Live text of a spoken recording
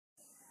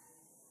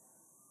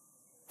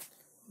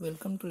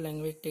Welcome to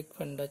Language Tech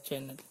Funda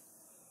channel.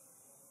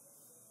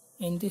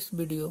 In this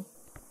video,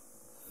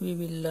 we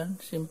will learn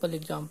simple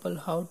example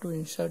how to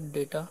insert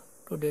data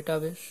to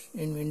database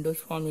in Windows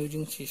Form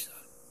using C#.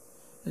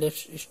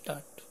 Let's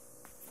start.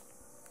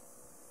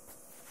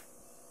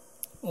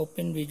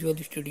 Open Visual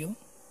Studio.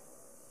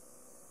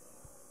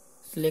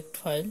 Select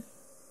File.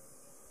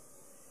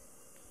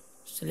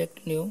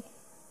 Select New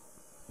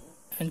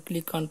and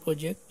click on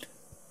Project.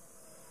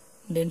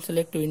 Then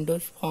select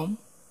Windows Form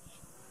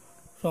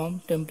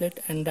from template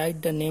and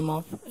write the name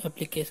of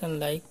application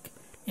like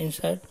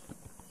insert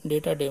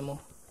data demo.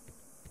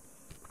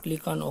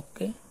 Click on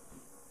OK.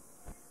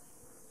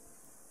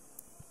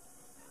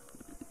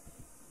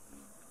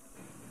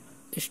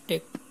 It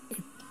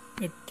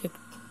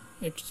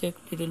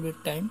takes little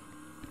bit time.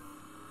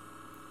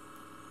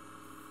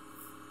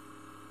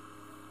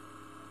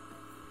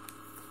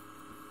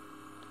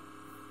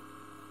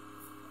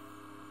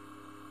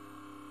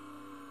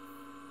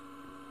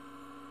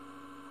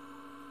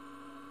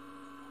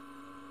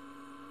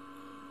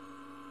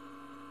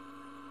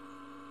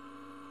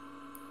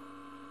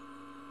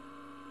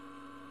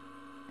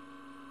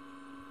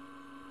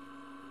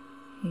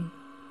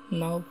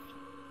 Now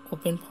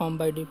open form.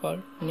 By default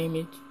name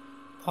is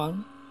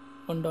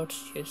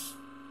form1.cs.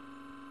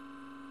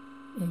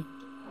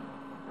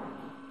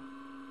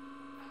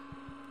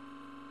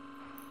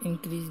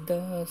 Increase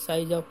the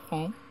size of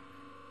form.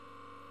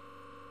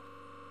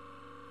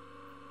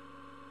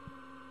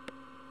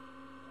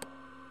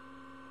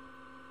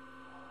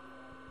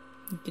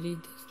 Increase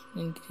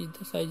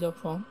the size of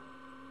form.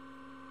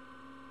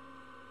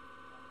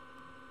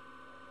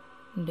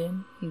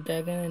 Then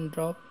drag and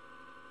drop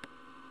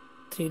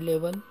 3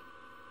 level,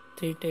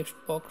 3 text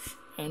box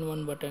and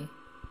 1 button.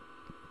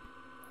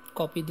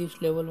 Copy this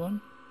level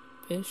 1,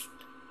 paste.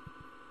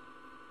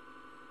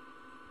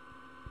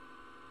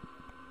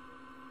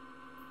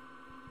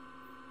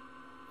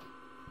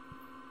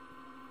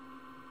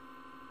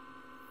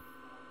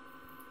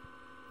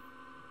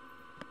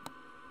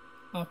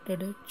 After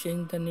that,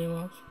 change the name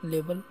of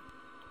label,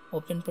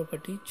 open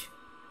properties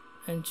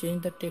and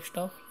change the text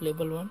of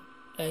label 1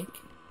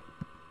 like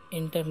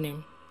enter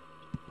name.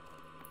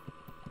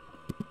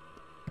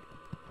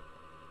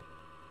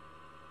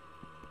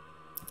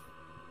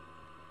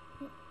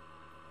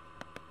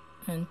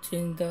 And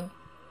change the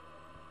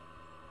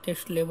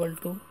text label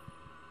to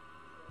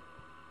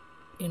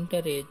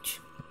enter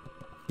age.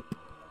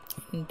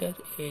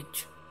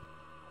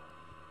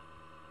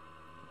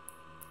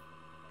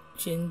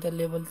 Change the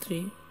label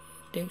 3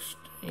 text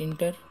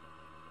enter,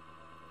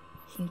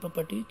 open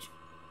properties,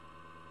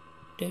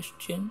 text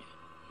change,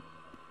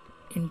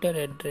 enter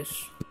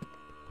address.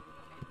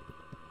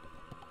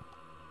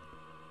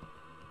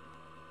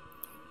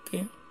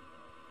 Okay.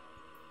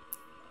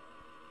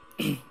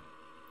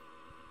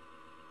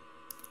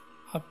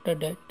 After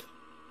that,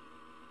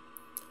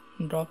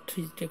 drop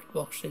 3 text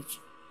boxes.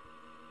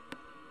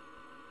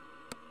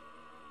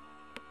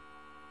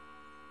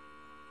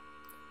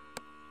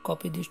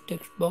 Copy this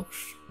text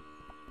box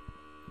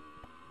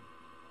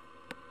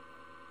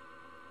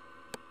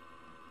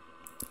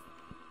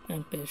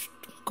and paste.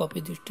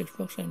 Copy this text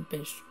box and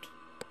paste.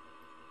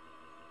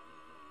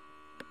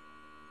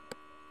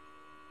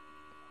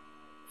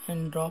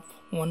 And drop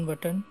 1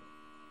 button.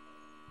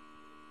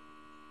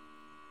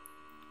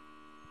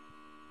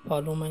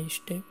 Follow my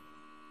step.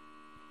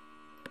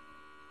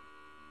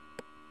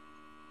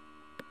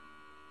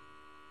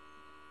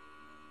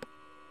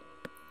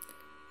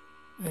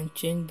 And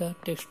change the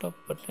text of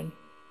button.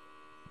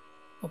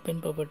 Open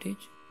properties.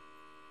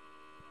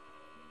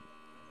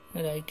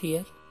 Right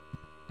here,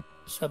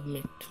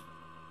 submit.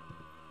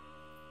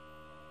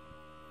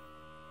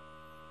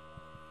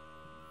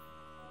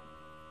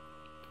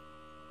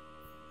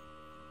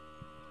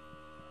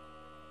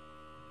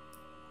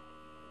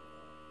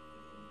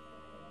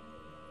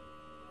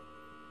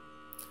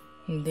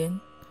 And then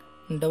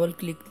double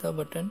click on the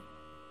button.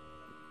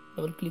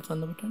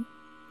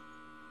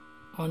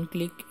 On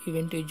click,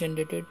 event is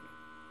generated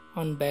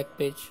on back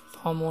page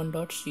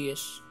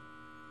form1.cs.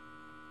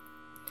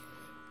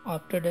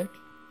 After that,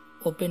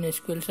 open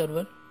SQL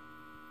Server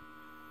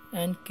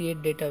and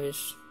create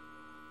database.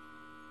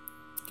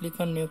 Click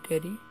on new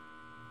query.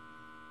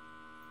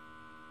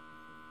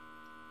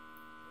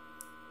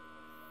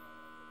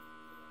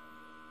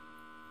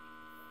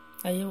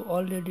 I have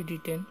already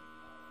written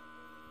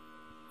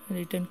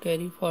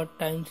query for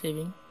time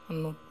saving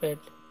on Notepad.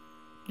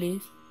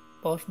 Please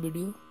pause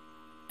video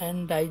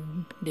and write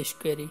this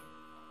query.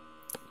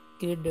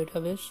 Create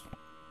database.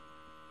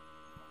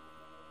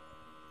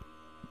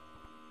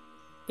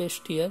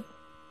 Paste here.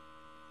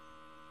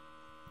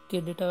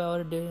 Create data.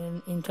 Our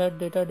insert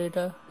data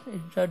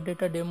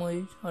demo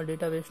is our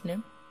database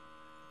name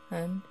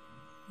and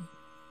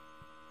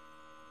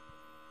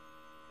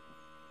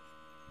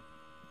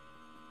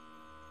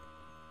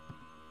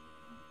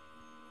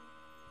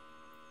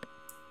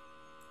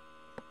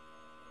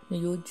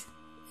use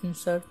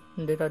insert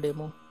data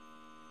demo.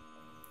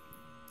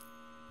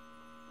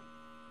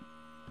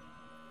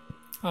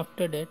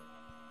 After that,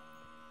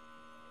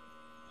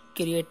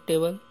 create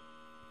table.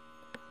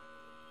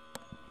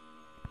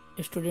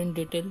 Student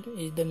detail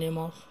is the name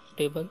of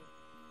table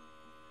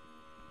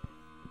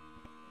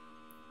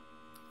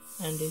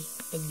and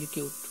is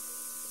execute.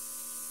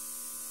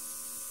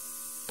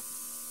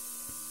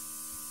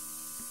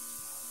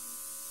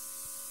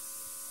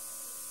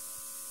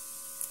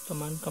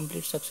 Command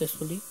complete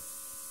successfully.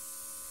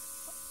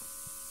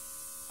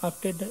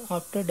 After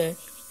that,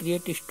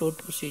 create a stored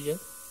procedure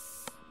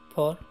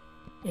for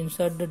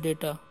insert the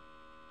data,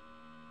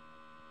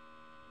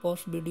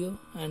 pause video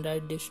and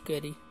write this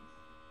query.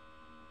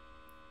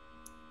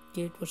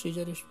 Create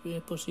procedure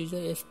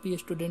sp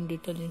student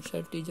detail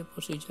insert is a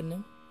procedure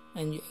name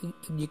and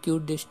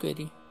execute this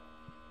query.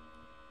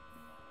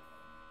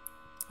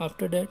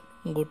 After that,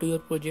 go to your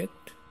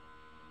project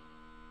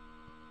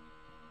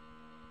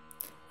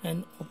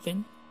and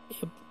open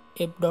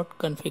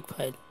app.config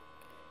file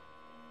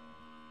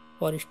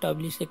for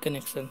establish a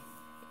connection.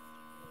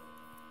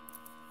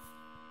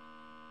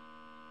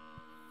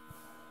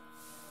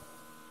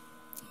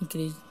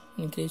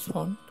 Increase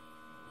font,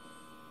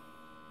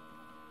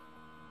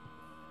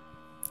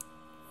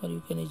 or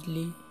you can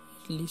easily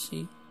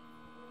see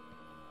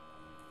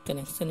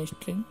connection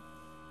string,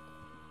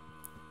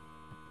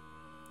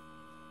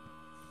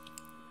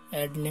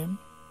 add name,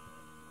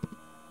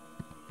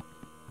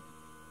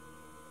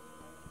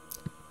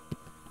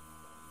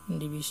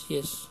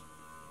 DBCS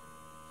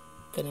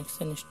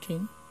connection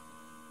string,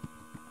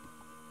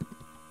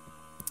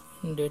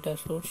 data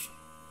source.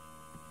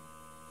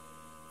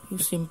 You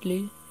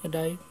simply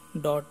write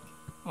dot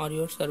or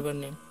your server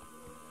name.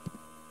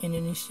 In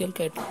initial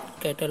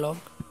catalog,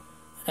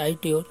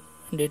 write your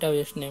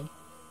database name.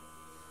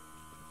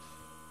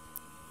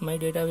 My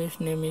database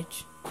name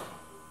is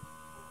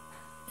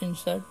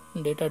insert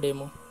data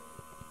demo.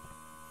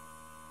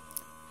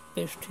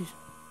 Paste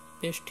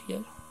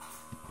here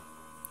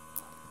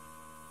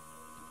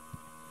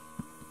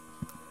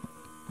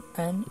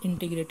and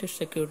integrated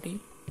security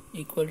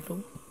equal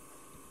to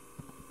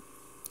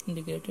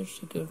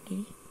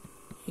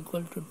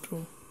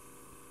true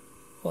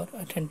for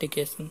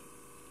authentication.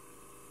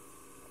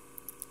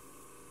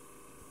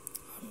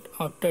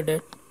 After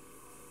that,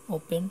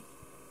 open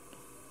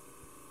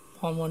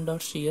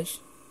form1.cs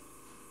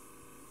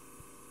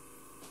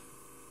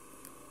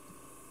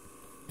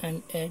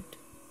and add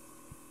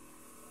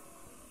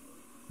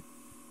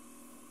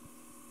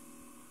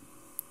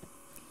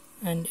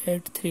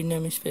three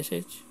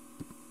namespaces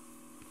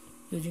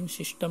using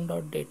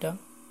system.data,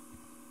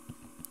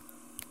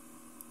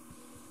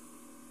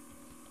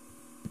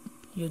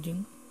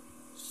 using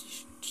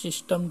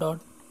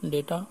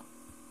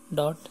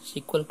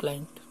system.data.sql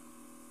client,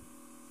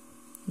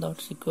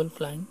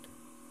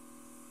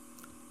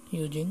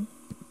 using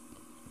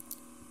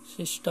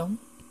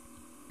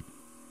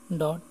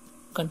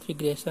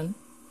system.configuration.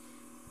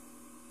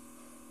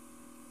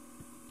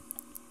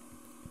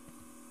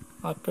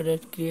 After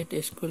that, create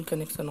SQL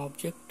connection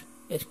object,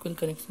 SQL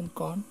connection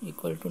con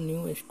equal to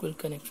new SQL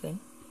connection.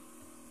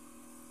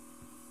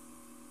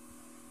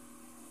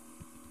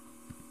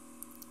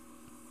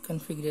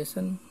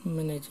 Configuration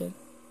manager.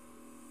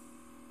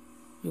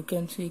 You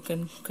can see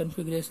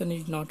configuration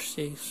is not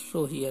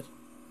show here.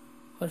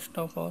 First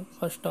of all,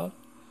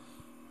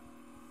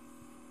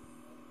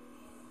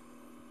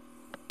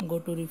 go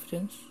to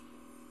reference,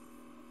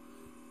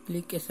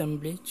 click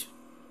assemblage,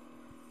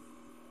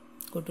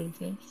 go to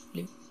reference,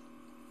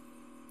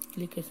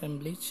 click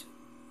assemblage,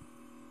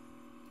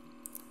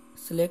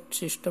 select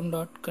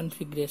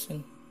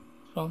system.configuration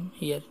from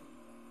here.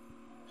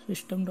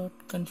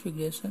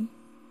 System.configuration,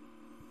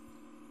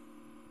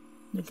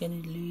 you can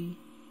easily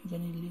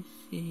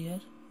see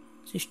here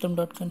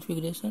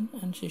system.configuration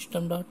and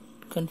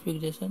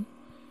system.configuration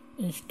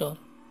install.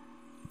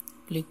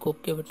 Click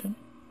OK button.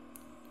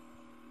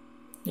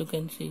 You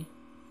can see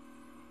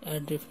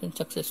add reference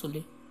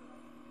successfully.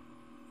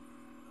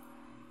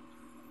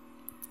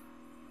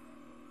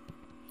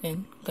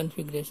 Then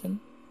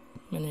configuration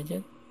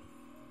manager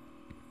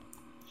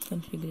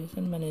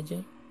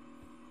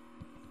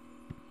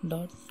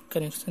dot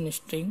connection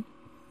string,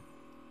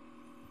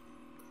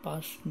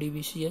 pass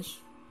DBCS,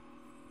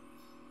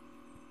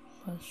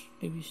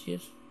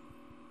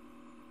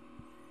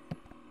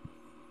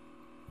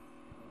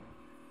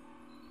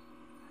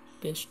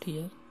 paste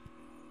here,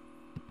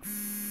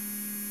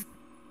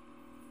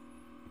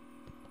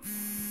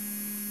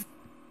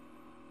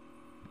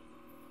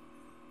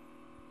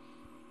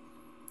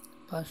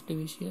 pass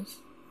DBCS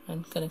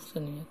and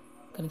connection here,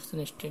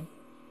 connection string.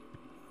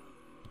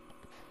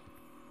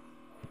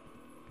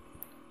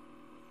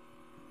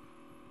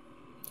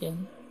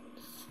 Then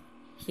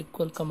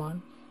SQL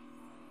command,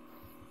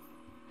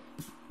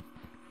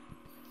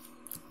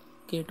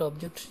 create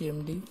object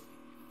cmd,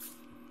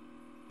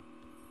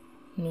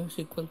 new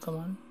SQL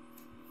command,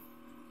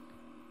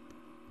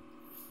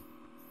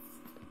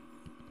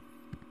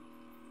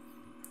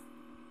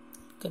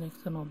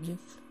 connection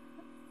object,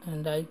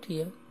 and write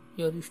here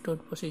your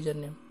stored procedure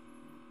name.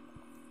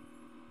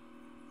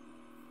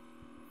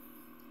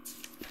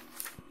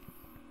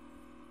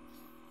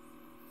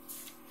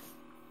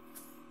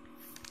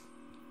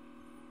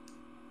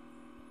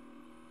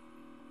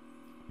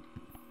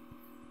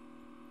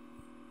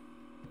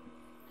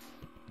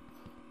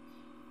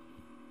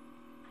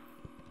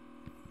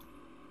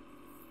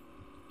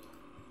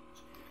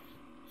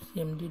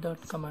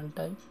 cmd.command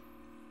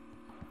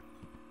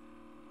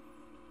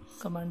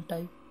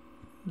type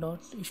dot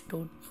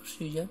stored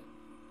procedure.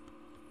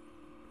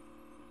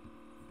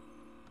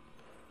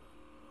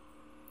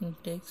 And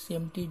take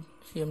cmd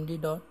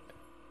dot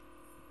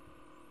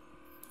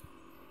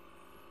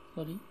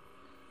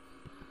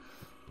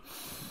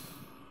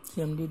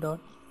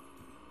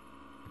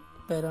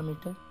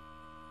parameter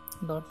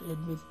dot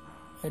add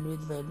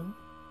with value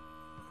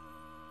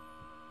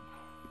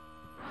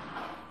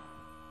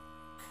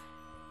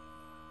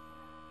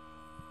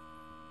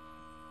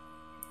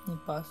and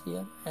pass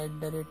here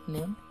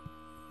 @name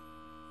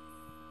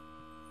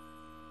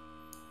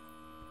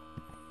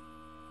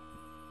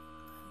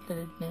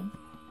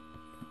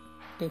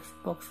text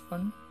box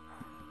 1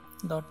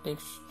 dot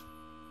text.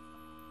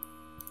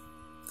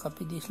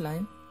 Copy this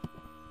line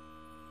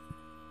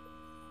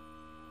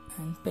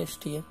and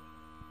paste here.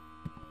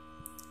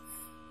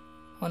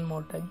 One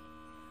more time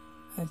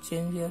and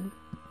change here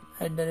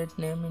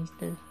 @name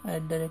into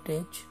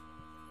 @h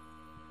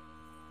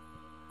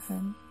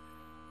and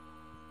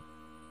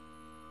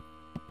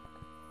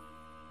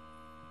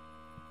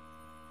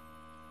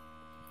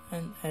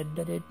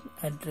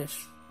 @address.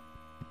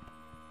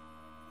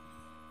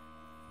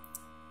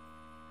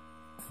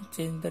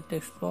 Change the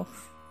text box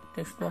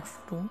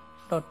to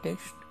dot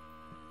text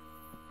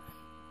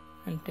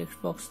and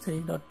text box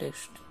 3 dot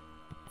text.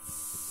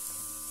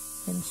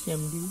 And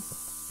cmd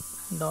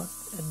dot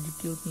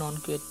execute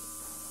non-query.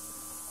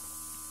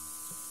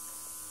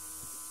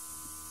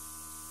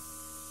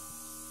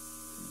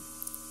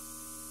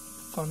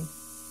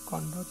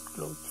 Con dot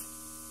close.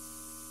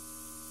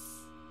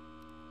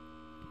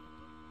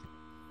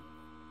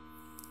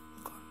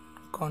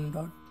 Con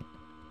dot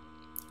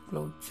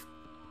close.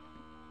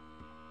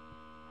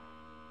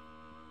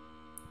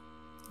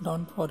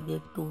 Don't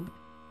forget to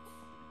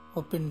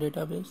open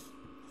database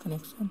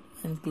connection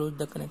and close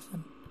the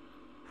connection.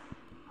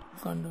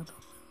 Con dot open.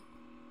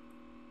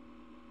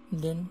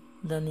 Then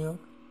run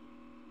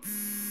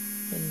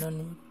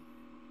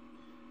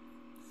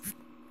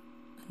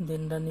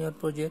your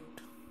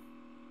project.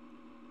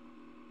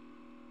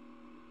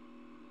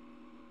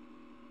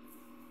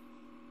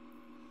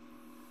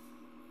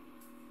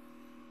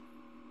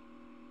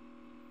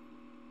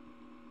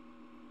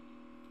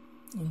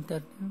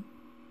 Enter name.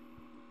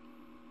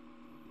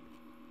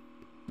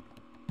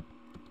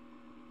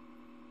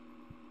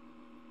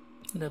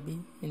 Ravi,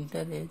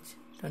 enter age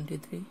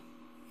 23,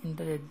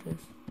 enter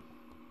address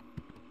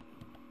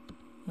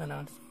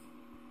Varanasi.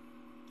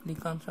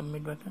 Click on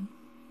submit button.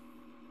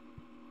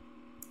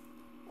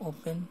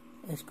 Open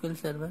SQL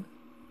Server.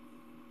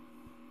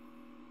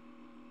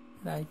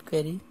 Write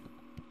query.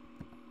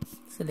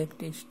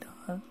 Select a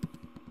star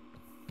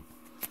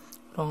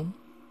from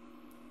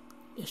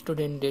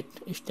student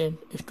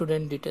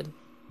detail.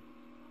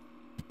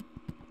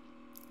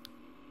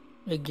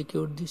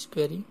 Execute this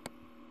query.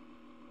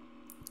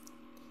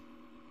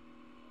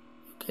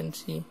 You can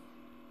see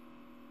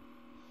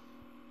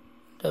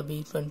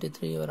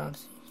W23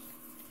 Varanasi.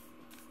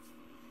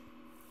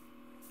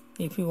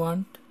 If you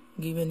want,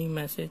 give any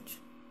message.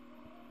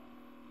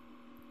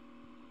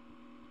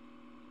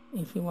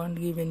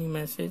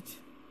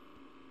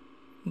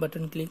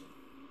 Button click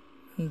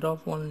and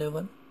drop one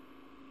level.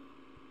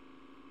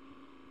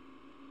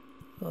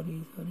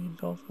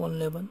 Drop one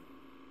level.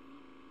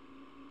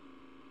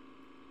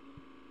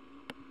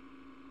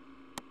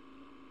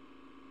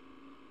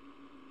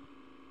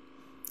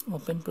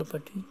 Open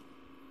property.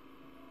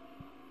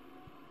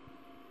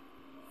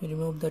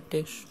 Remove the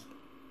text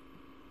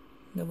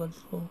level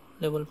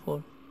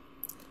 4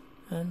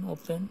 and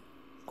open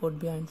code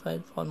behind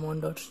file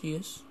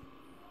form1.cs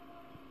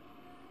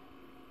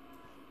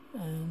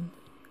and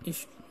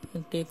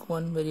take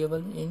one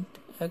variable int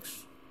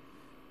x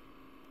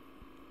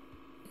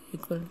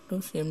equal to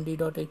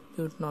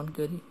cmd.execute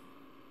non-query.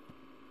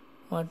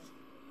 What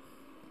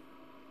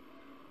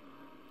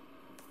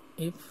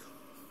if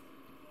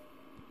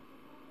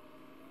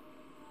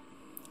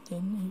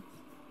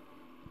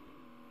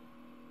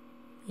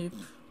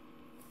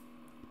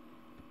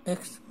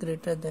x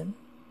greater than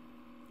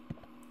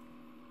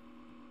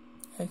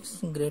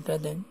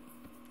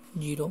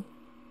 0,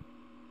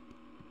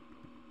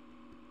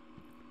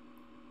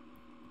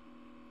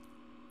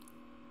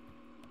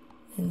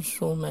 and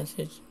show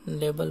message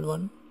level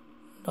 1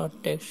 dot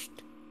text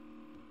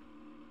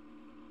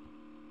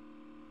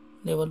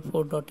level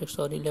 4 dot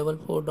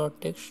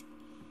text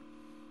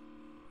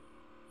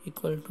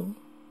equal to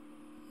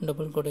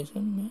double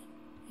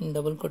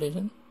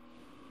quotation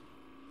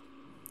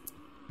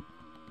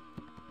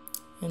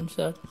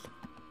insert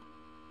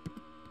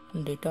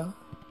data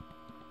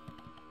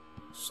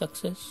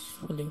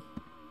successfully,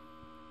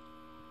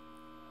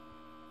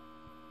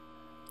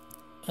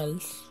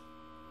 else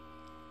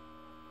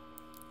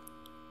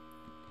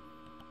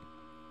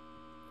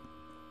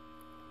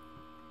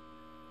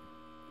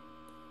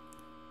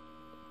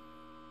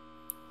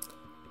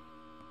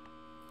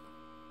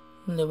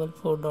level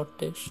 4 dot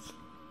text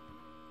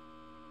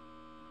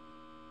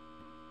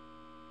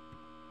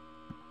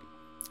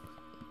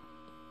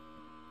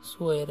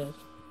show error.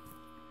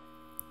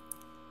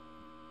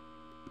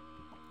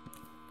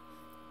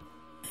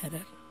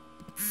 error.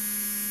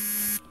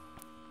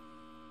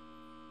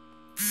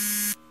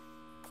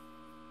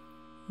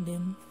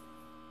 Then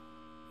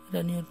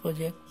run your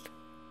project.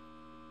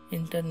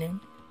 Enter name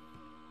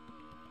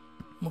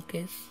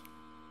Mukesh,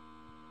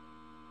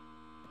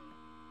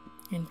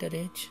 enter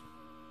age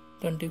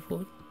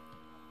 24,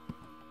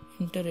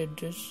 enter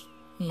address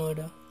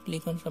Noida,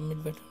 click on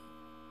submit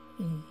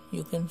button.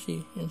 You can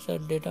see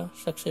insert data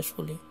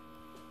successfully.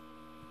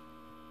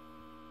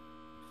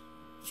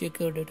 Check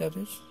your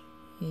database,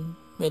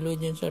 value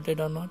is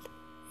inserted or not,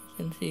 you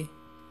can see.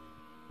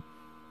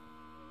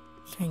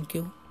 Thank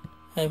you,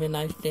 have a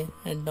nice day,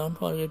 and don't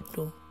forget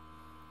to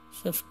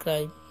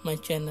subscribe my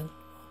channel.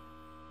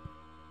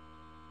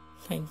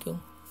 Thank you,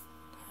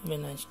 have a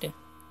nice day.